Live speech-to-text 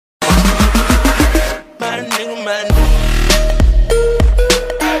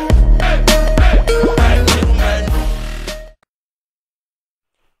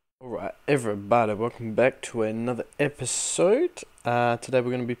everybody, welcome back to another episode. Today we're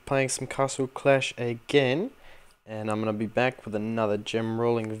going to be playing some Castle Clash again, and I'm going to be back with another gem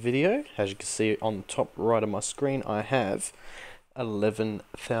rolling video. As you can see on the top right of my screen, I have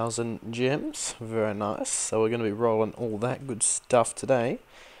 11,000 gems. Very nice. So we're going to be rolling all that good stuff today.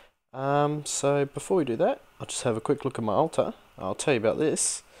 So before we do that, I'll just have a quick look at my altar. I'll tell you about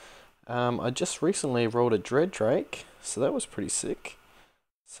this. I just recently rolled a Dread Drake, so that was pretty sick.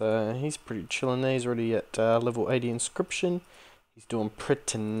 So he's pretty chilling there. He's already at level 80 inscription. He's doing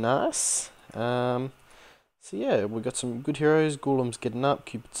pretty nice. So yeah, we got some good heroes. Goulem's getting up,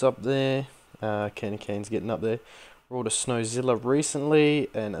 Cupid's up there, Candy Cane's getting up there. Rolled a Snowzilla recently,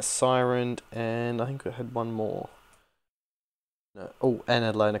 and a Siren, and I think I had one more. No, oh, and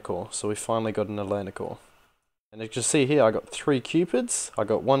Atlanticor. So we finally got an Atlanticor. And as you can see here, I got 3 Cupids. I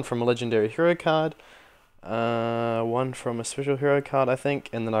got one from a legendary hero card. One from a special hero card, I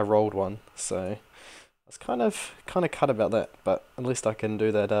think, and then I rolled one. So I was kind of cut about that, but at least I can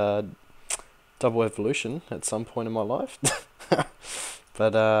do that double evolution at some point in my life.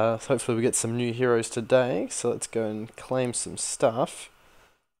 But hopefully we get some new heroes today. So let's go and claim some stuff.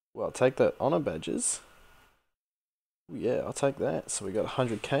 Well, I'll take that honor badges. Ooh, yeah, I'll take that. So we got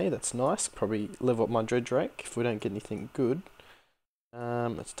 100k. That's nice. Probably level up my Dread Drake if we don't get anything good.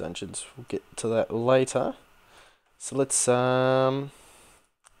 It's dungeons. We'll get to that later. So let's got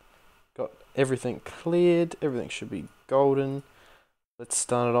everything cleared. Everything should be golden. Let's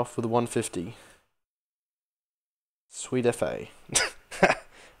start it off with 150. Sweet FA.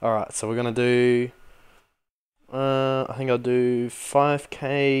 Alright, so we're gonna do I think I'll do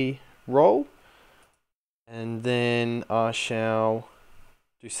 5k roll, and then I shall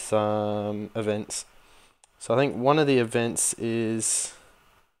do some events. So I think one of the events is,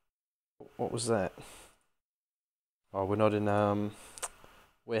 what was that? Oh, we're not in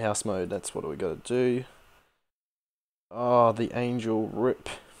warehouse mode. That's what we got to do. Oh, the angel RIP.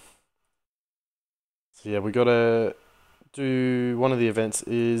 So yeah, we got to do, one of the events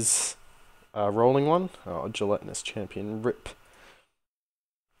is rolling one. Oh, gelatinous champion RIP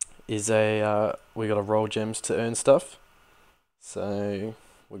is a we got to roll gems to earn stuff. So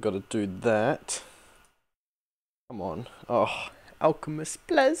we got to do that. Come on. Oh, alchemist,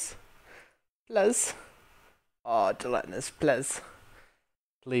 please. Please. Oh, gelatinous, please.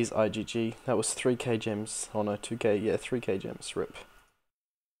 Please, IGG. That was 3k gems. Oh no, 2k. Yeah, 3k gems. RIP.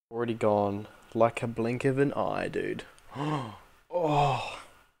 Already gone. Like a blink of an eye, dude. Oh.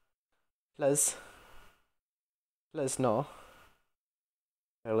 Please. Please, no.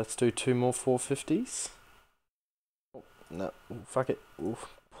 Okay, let's do 2 more 450s. Oh, no. Ooh, fuck it. Ooh,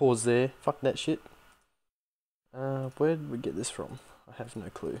 pause there. Fuck that shit. Where did we get this from? I have no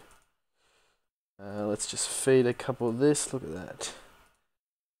clue. Let's just feed a couple of this. Look at that.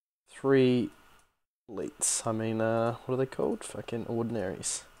 3 elites. I mean, what are they called? Fucking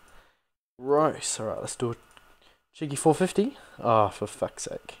ordinaries. Gross. Alright, let's do a cheeky 450. Ah, for fuck's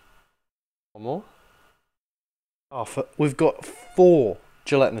sake. One more. Oh, we've got 4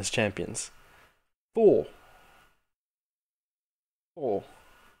 gelatinous champions. 4. 4.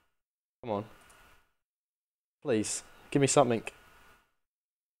 Come on. Please, give me something.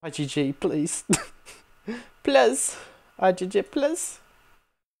 IGG, please. Please. IGG, please.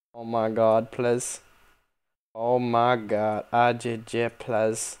 Oh my god, please. Oh my god. IGG,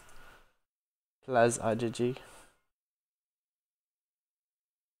 please. Please, IGG.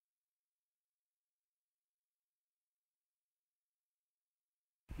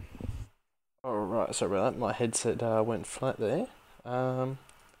 Alright, sorry about that. My headset went flat there.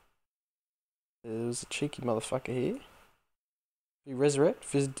 There's a cheeky motherfucker here. You resurrect?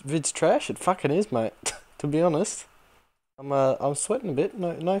 Vid's trash? It fucking is, mate. To be honest. I'm sweating a bit.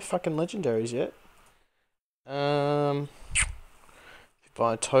 No fucking legendaries yet. Buy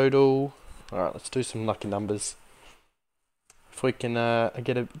a total. Alright, let's do some lucky numbers. If we can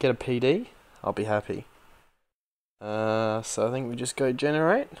get a PD, I'll be happy. So I think we just go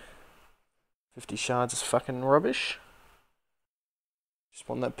generate. 50 shards is fucking rubbish. Just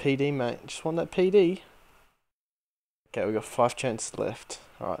want that PD, mate. Just want that PD. Okay, we got 5 chances left.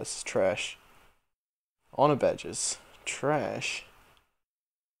 Alright, this is trash. Honor badges. Trash.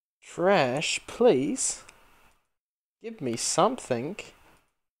 Trash, please. Give me something.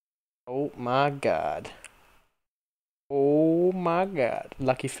 Oh my god. Oh my god.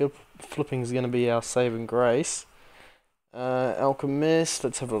 Lucky flipping is going to be our saving grace. Alchemist.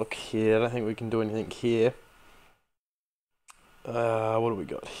 Let's have a look here. I don't think we can do anything here. What do we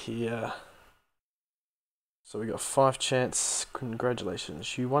got here? So we got 5 chance.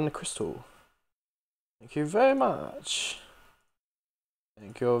 Congratulations, you won the crystal. Thank you very much.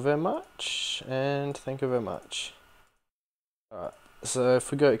 Thank you very much, and thank you very much. Alright, so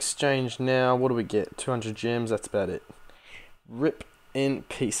if we go exchange now, what do we get? 200 gems, that's about it. RIP in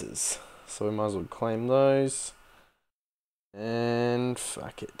pieces. So we might as well claim those. And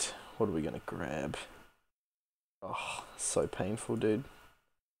fuck it. What are we gonna grab? Oh, so painful, dude.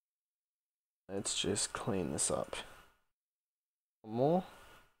 Let's just clean this up. One more.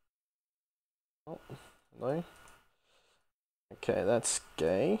 Oh, no. Okay, that's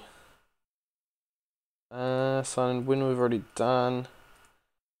gay. Sign and win we've already done.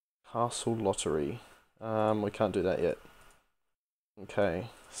 Castle lottery. We can't do that yet. Okay,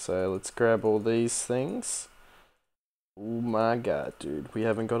 so let's grab all these things. Oh my god, dude. We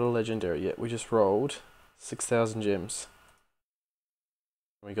haven't got a legendary yet. We just rolled 6,000 gems.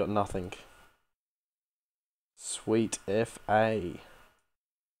 We got nothing. Sweet FA.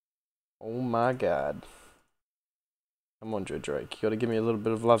 Oh my god. Come on, Joe Drake. You gotta give me a little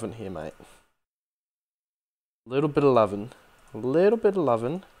bit of lovin' here, mate. A little bit of lovin'. A little bit of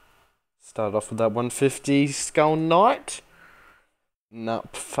lovin'. Started off with that 150 Skull Knight.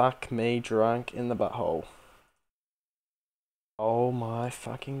 Nup, fuck me, drunk in the butthole. Oh my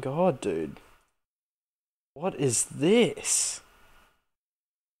fucking god, dude. What is this?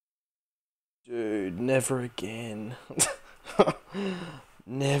 Dude, never again.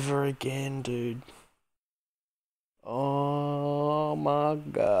 Never again, dude. Oh my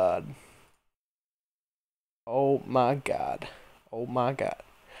god. Oh my god. Oh my god.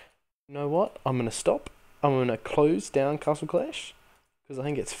 You know what? I'm gonna stop. I'm gonna close down Castle Clash. Because I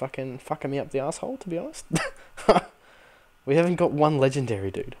think it's fucking me up the asshole, to be honest. We haven't got one legendary,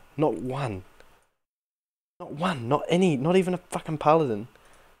 dude. Not one. Not one. Not any. Not even a fucking paladin.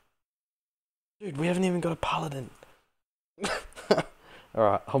 Dude, we haven't even got a paladin.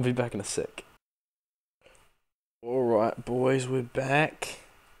 Alright, I'll be back in a sec. Alright, boys, we're back.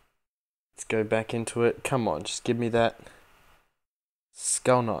 Let's go back into it. Come on, just give me that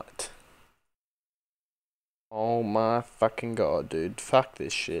Skull Knight. Oh my fucking god, dude. Fuck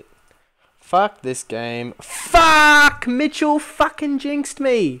this shit. Fuck this game. Fuck! Mitchell fucking jinxed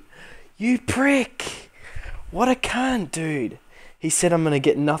me! You prick! What a cunt, dude. He said I'm gonna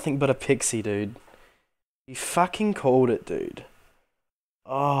get nothing but a pixie, dude. He fucking called it, dude.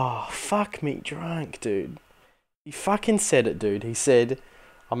 Oh, fuck me drunk, dude. He fucking said it, dude. He said,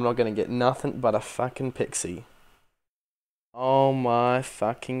 I'm not gonna get nothing but a fucking pixie. Oh my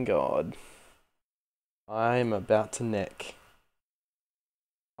fucking god. I am about to neck.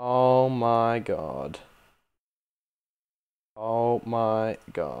 Oh my god. Oh my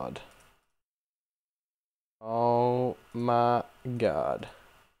god. Oh my god.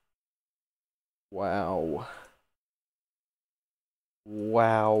 Wow.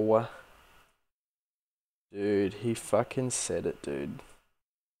 Wow. Dude, he fucking said it, dude.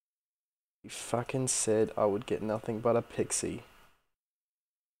 He fucking said I would get nothing but a pixie.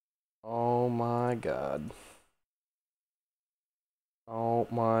 Oh my god. Oh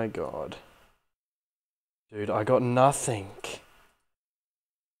my god. Dude, I got nothing.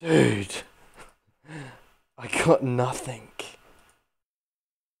 Dude. I got nothing.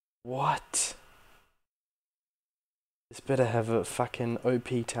 What? This better have a fucking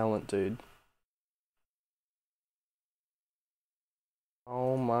OP talent, dude.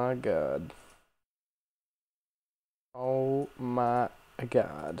 Oh my god. Oh my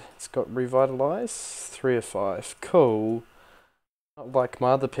god. It's got revitalize. 3 of 5. Cool. Not like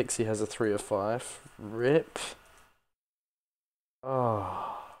my other pixie has a 3 of 5. RIP.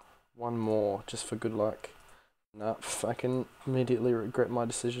 Oh. One more, just for good luck. Nah, fucking immediately regret my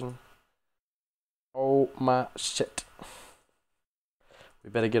decision. Oh my shit. We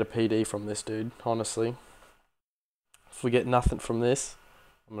better get a PD from this dude, honestly. If we get nothing from this,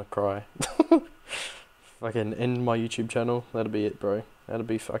 I'm gonna cry. Fucking end my YouTube channel. That'll be it, bro. That'll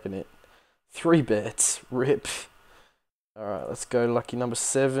be fucking it. 3 bets. RIP. Alright, let's go lucky number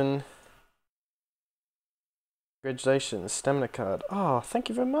 7. Congratulations. Stamina card. Oh, thank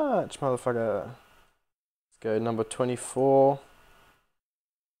you very much, motherfucker. Let's go number 24.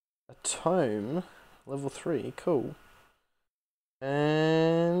 A tome. Level 3. Cool.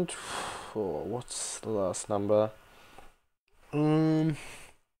 And oh, what's the last number? Let's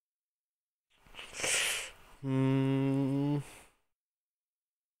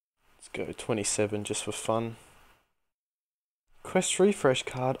go 27 just for fun. Quest refresh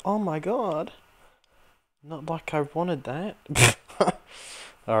card. Oh my god. Not like I wanted that.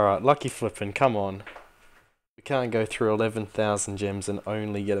 Alright, lucky flipping. Come on. We can't go through 11,000 gems and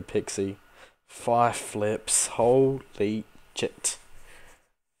only get a pixie. 5 flips. Holy shit.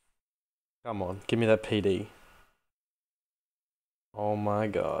 Come on, give me that PD. Oh my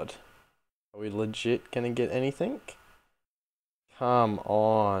god. Are we legit gonna get anything? Come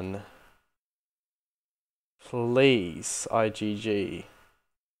on. Please, IGG.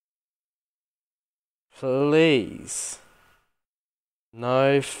 Please.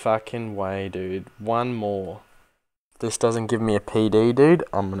 No fucking way, dude. One more. If this doesn't give me a PD, dude,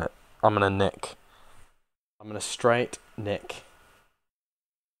 I'm gonna neck. I'm gonna straight neck.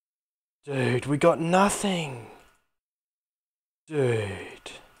 Dude, we got nothing.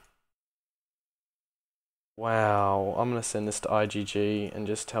 Dude. Wow, I'm gonna send this to IGG and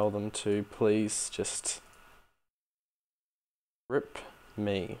just tell them to please just rip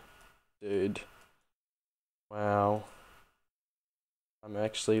me, dude. Wow. I'm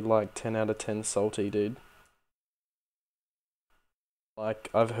actually like 10 out of 10 salty, dude. Like,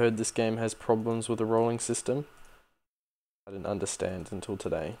 I've heard this game has problems with the rolling system. I didn't understand until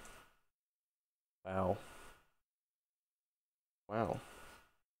today. Wow. Wow.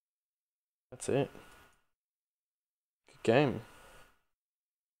 That's it. Good game.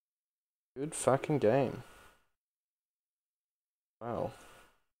 Good fucking game. Wow.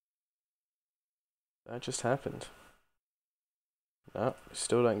 That just happened. No,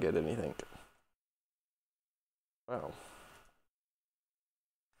 still don't get anything. Wow.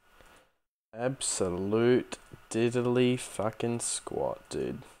 Absolute diddly fucking squat,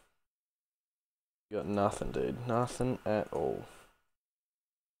 dude. You got nothing, dude. Nothing at all.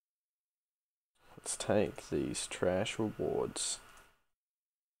 Let's take these trash rewards.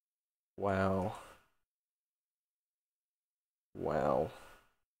 Wow. Wow.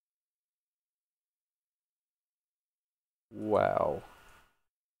 Wow.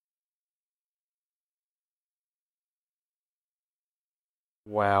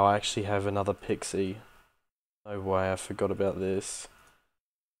 Wow, I actually have another pixie. No way, I forgot about this.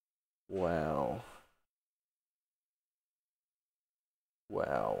 Wow.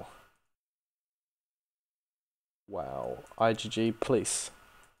 Wow. Wow. IGG, please.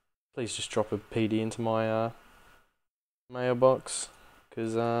 Please just drop a PD into my mailbox.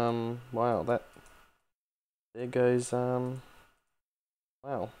 Cause wow, that there goes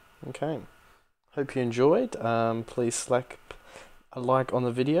wow. Okay. Hope you enjoyed. Please slack a like on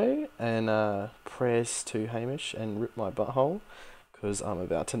the video and prayers to Hamish and rip my butthole, cause I'm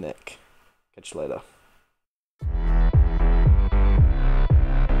about to neck. Catch you later.